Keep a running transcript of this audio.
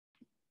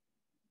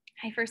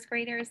Hi, first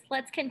graders.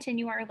 Let's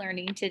continue our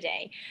learning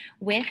today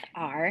with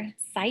our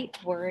sight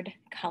word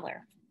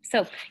color.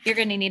 So you're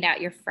going to need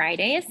out your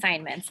Friday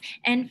assignments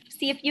and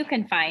see if you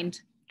can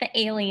find the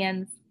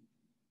aliens.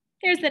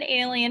 There's an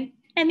alien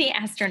and the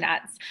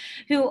astronauts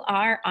who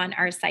are on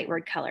our sight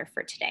word color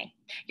for today.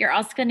 You're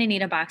also going to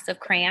need a box of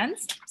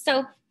crayons.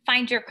 So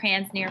find your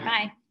crayons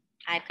nearby.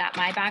 I've got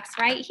my box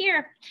right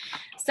here.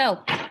 So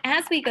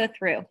as we go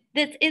through,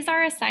 this is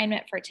our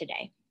assignment for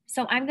today.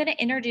 So I'm going to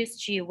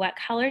introduce to you what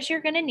colors you're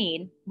going to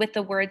need with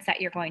the words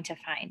that you're going to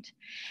find.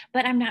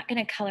 But I'm not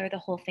going to color the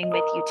whole thing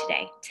with you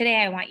today. Today,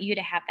 I want you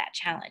to have that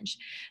challenge.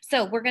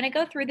 So we're going to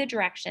go through the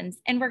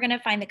directions and we're going to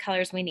find the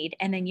colors we need,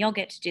 and then you'll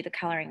get to do the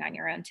coloring on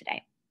your own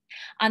today.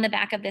 On the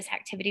back of this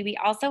activity, we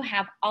also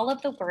have all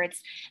of the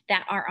words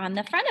that are on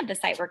the front of the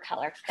sight word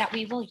color that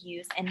we will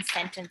use in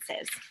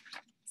sentences.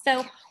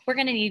 So we're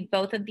going to need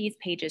both of these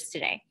pages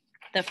today,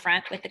 the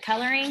front with the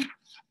coloring,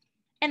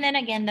 and then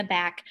again, the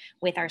back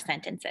with our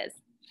sentences.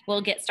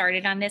 We'll get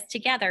started on this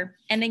together,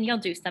 and then you'll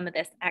do some of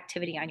this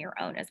activity on your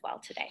own as well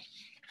today.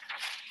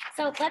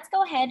 So let's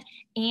go ahead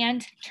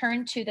and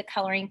turn to the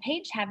coloring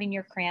page, having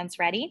your crayons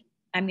ready.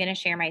 I'm going to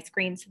share my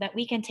screen so that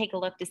we can take a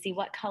look to see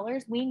what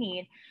colors we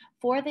need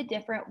for the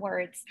different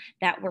words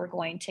that we're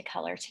going to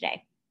color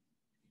today.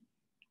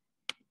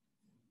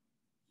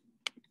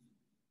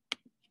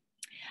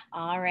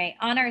 All right,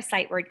 on our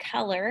sight word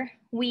color,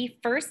 we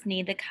first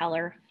need the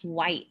color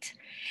white.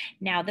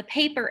 Now the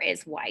paper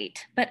is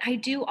white, but I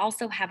do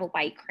also have a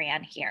white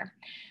crayon here.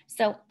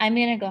 So I'm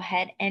gonna go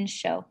ahead and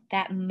show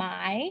that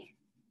my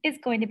is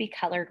going to be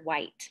colored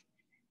white.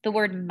 The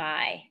word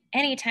my,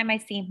 anytime I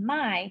see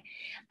my,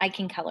 I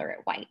can color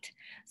it white.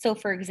 So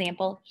for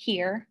example,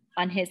 here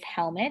on his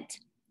helmet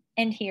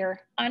and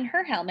here on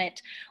her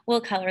helmet,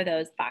 we'll color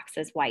those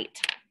boxes white.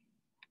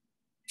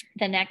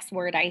 The next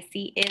word I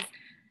see is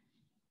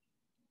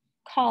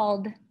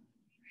called,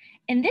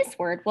 and this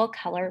word will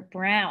color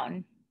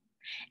brown.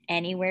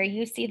 Anywhere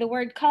you see the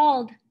word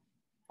called,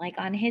 like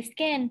on his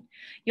skin,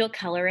 you'll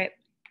color it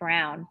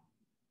brown.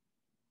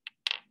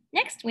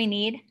 Next, we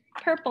need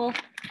purple.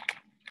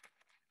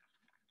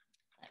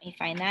 Let me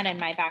find that in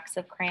my box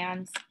of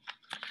crayons.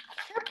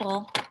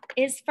 Purple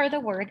is for the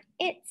word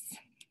it's,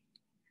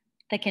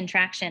 the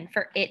contraction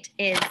for it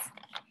is.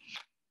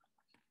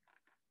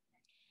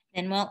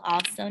 Then we'll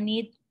also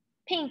need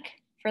pink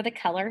for the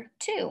color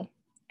two,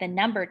 the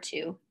number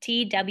two,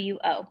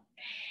 TWO.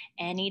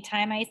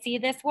 Anytime I see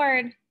this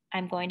word,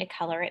 I'm going to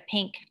color it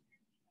pink.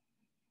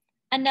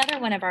 Another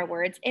one of our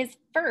words is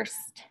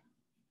first.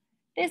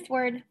 This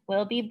word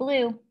will be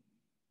blue.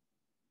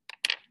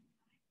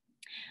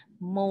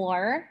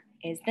 More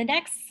is the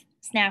next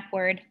snap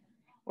word.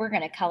 We're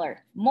going to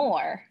color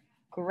more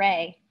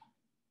gray.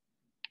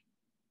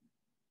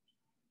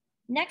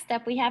 Next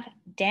up, we have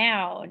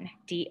down,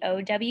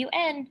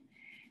 D-O-W-N.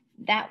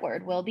 That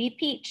word will be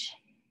peach.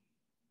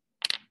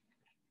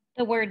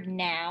 The word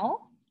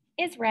now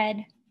is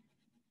red.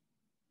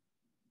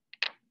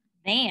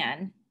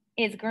 Than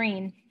is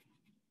green.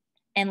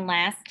 And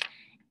last,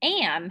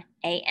 am,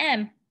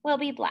 A-M, will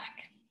be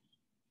black.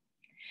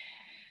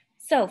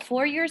 So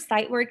for your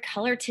sight word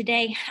color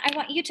today, I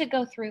want you to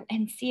go through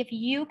and see if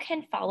you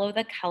can follow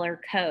the color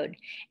code.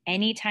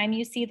 Anytime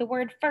you see the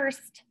word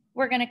first,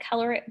 we're going to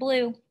color it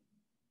blue.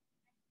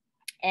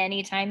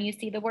 Anytime you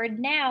see the word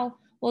now,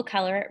 we'll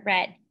color it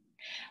red.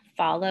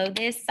 Follow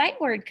this sight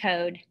word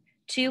code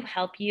to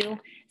help you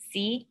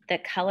see the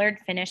colored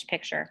finished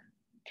picture.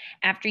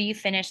 After you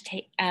finish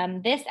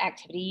this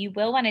activity, you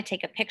will want to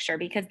take a picture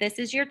because this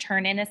is your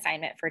turn-in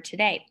assignment for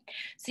today.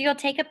 So you'll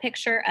take a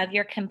picture of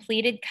your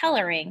completed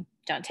coloring.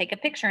 Don't take a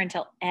picture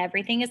until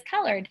everything is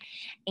colored,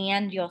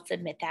 and you'll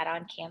submit that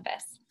on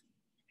Canvas.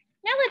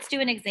 Now let's do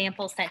an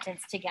example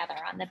sentence together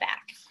on the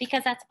back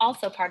because that's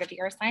also part of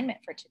your assignment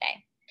for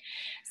today.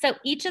 So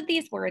each of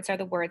these words are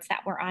the words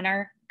that were on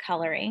our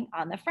coloring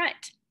on the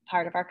front,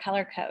 part of our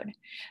color code.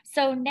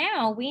 So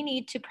now we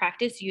need to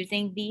practice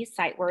using these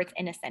sight words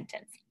in a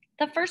sentence.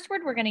 The first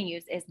word we're going to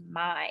use is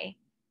my.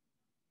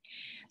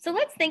 So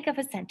let's think of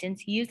a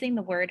sentence using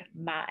the word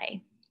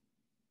my.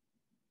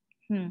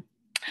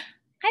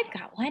 I've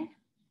got one.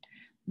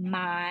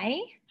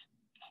 My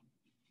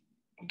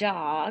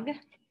dog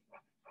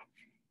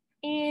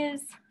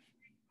is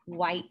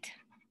white.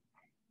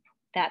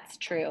 That's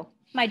true.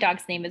 My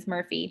dog's name is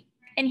Murphy,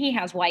 and he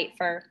has white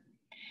fur.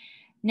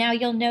 Now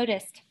you'll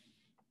notice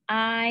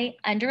I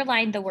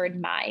underlined the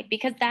word my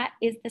because that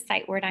is the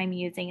sight word I'm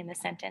using in the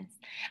sentence.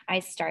 I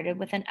started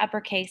with an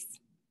uppercase.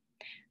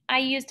 I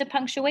used a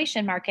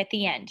punctuation mark at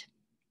the end.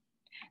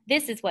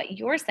 This is what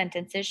your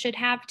sentences should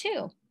have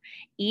too.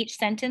 Each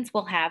sentence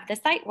will have the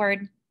sight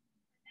word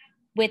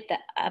with the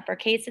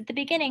uppercase at the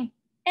beginning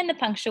and the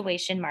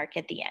punctuation mark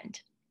at the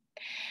end.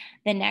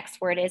 The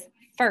next word is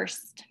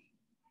first.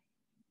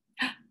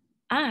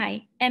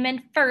 I am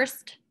in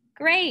first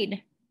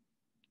grade.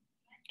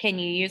 Can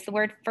you use the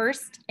word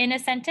first in a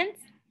sentence?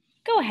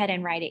 Go ahead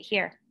and write it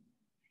here.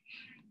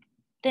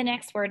 The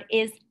next word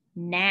is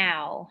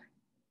now.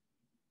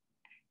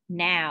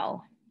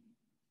 Now.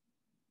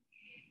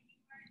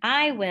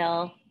 I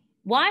will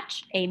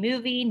watch a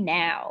movie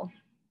now.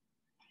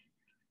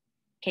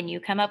 Can you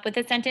come up with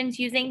a sentence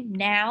using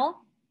now?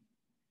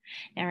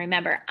 Now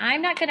remember,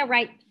 I'm not going to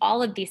write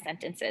all of these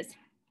sentences,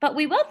 but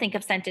we will think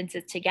of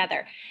sentences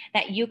together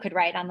that you could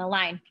write on the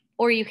line,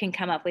 or you can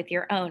come up with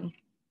your own.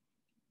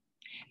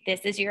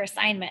 This is your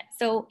assignment.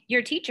 So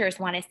your teachers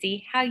want to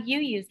see how you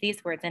use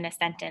these words in a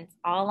sentence,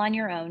 all on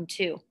your own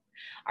too.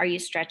 Are you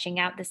stretching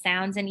out the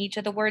sounds in each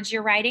of the words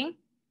you're writing?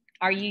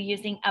 Are you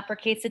using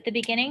uppercase at the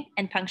beginning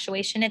and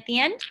punctuation at the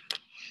end?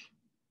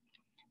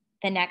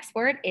 The next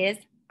word is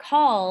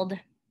called.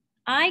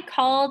 I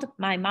called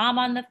my mom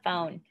on the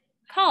phone.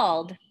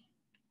 Called.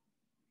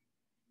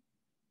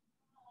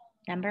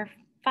 Number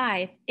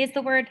 5 is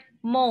the word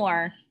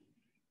more.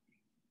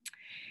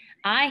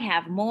 I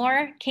have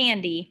more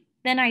candy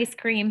than ice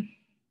cream.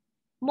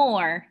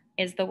 More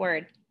is the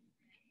word.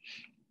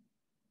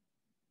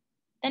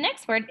 The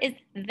next word is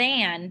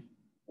than.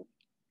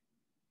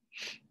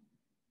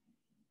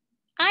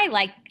 I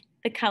like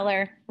the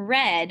color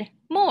red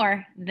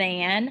more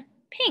than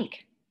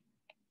pink.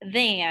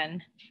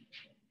 Than.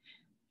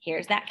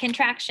 Here's that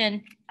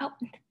contraction. Oh,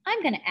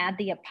 I'm going to add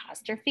the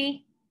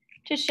apostrophe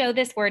to show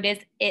this word is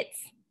it's,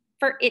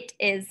 for it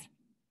is.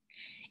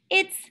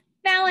 It's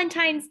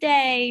Valentine's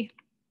Day.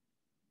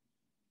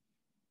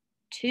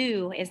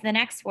 2 is the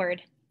next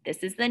word. This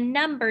is the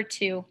number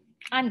 2.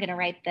 I'm going to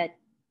write the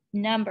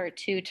number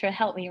 2 to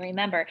help me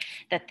remember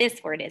that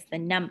this word is the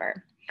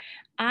number.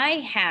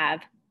 I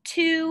have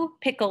 2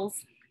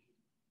 pickles.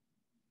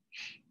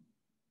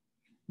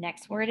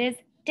 Next word is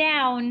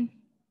down.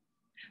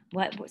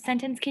 What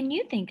sentence can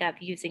you think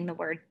of using the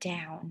word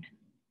down?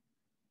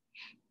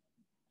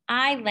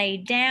 I lay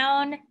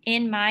down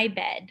in my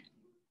bed.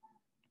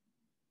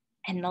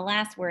 And the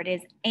last word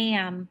is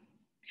am.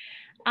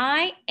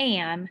 I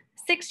am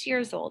 6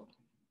 years old.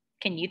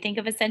 Can you think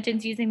of a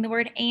sentence using the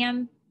word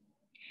am?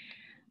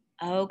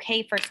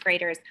 Okay, first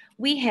graders,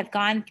 we have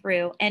gone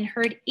through and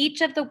heard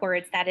each of the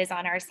words that is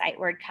on our sight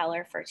word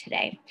color for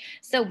today.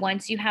 So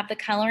once you have the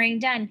coloring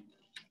done,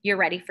 you're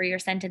ready for your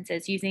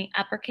sentences using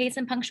uppercase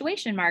and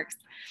punctuation marks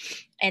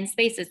and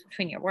spaces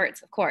between your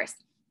words, of course.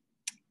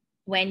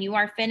 When you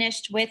are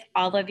finished with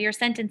all of your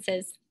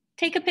sentences,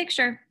 take a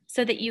picture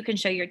so that you can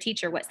show your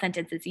teacher what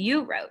sentences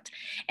you wrote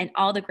and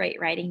all the great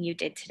writing you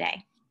did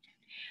today.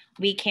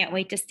 We can't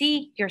wait to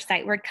see your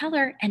sight word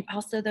color and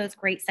also those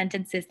great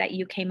sentences that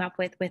you came up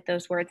with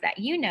those words that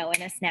you know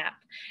in a snap.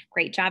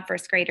 Great job,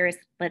 first graders.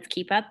 Let's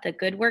keep up the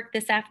good work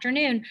this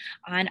afternoon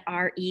on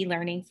our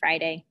e-learning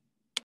Friday.